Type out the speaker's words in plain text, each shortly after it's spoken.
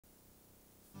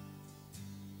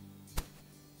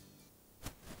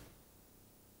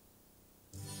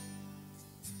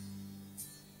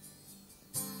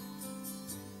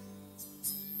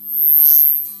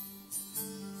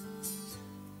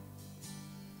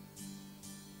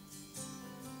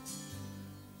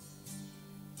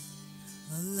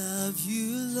I love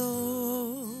you,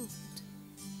 Lord,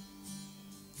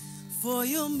 for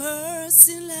your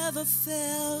mercy never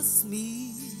fails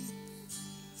me.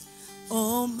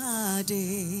 All my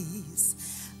days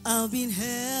I've been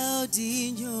held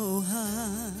in your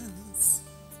hands.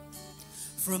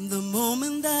 From the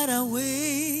moment that I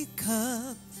wake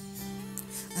up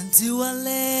until I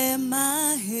lay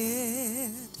my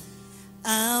head,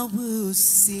 I will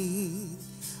sing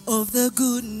of the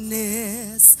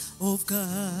goodness of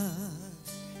God.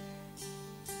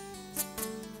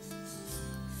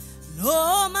 And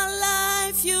all my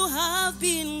life you have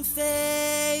been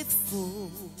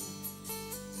faithful.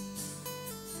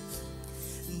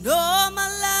 And all my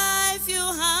life you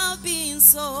have been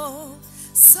so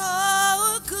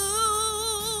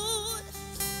good.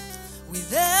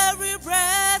 With every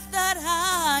breath that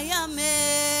I am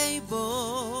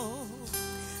able,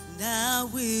 and I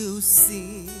will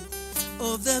sing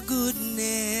of the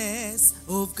goodness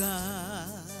of God.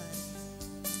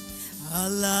 I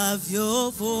love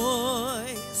your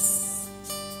voice.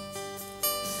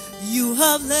 You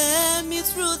have led me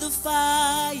through the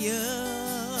fire,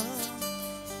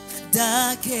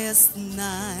 darkest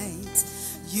night.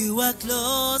 You are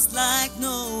close like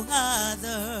no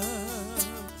other.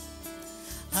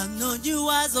 I've known you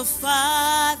as a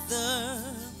father,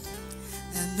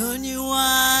 I've known you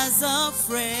as a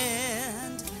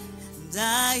friend, and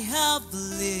I have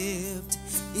lived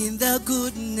in the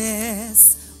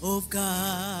goodness of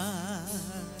God.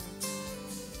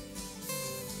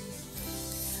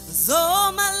 'Cause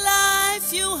all my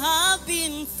life you have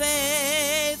been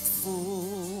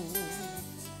faithful,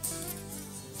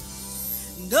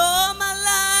 and all my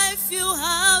life you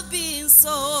have been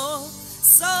so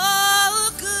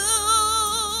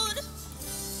good.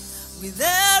 With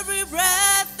every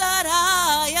breath that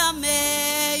I am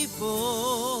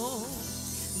able,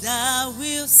 and I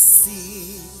will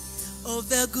sing of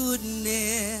the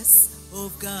goodness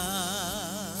of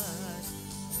God.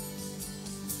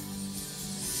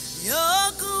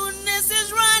 Your goodness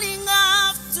is running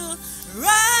after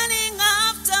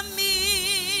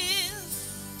me.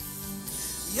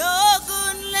 Your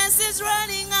goodness is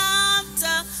running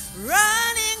after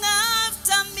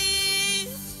me.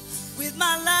 With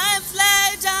my life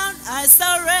laid down, I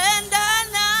surrender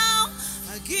now.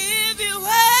 I give you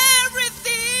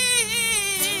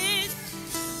everything.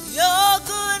 Your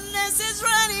goodness is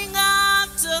running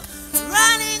after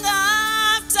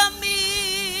me.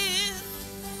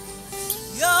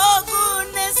 Your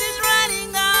goodness is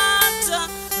running after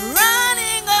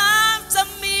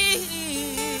me.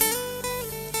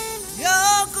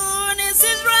 Your goodness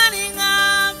is running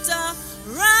after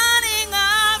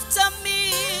me.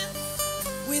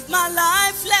 With my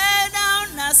life laid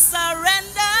down, I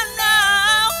surrender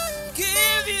now.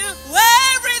 Give you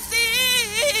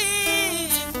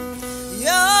everything.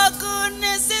 Your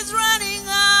goodness is running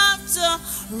after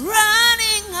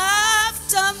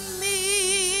me.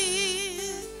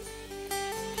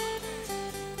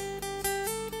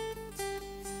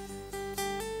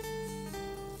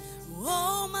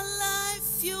 All my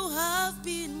life you have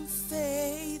been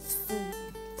faithful.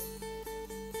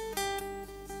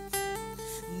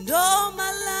 And all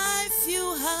my life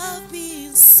you have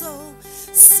been so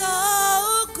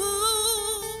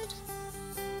good.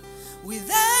 With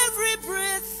every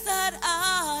breath that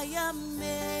I am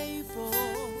able,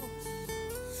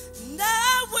 and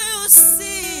I will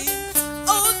sing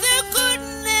of the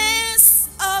goodness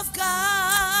of God.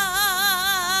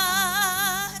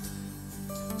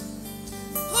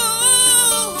 Ooh,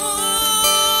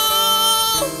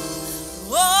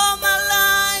 all my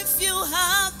life you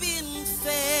have been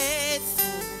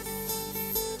faithful,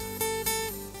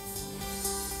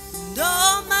 and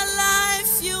all my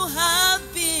life you have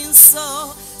been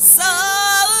so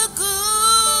good.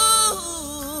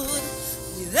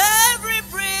 With every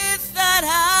breath that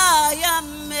I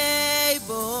am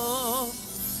able,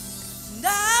 and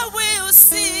I will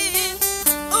sing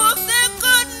of the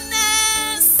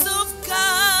goodness of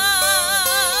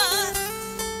God.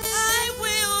 I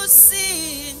will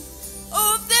sing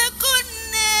of the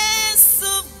goodness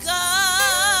of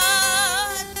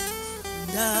God,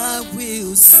 and I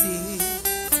will sing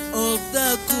of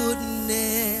the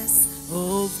goodness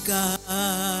of God.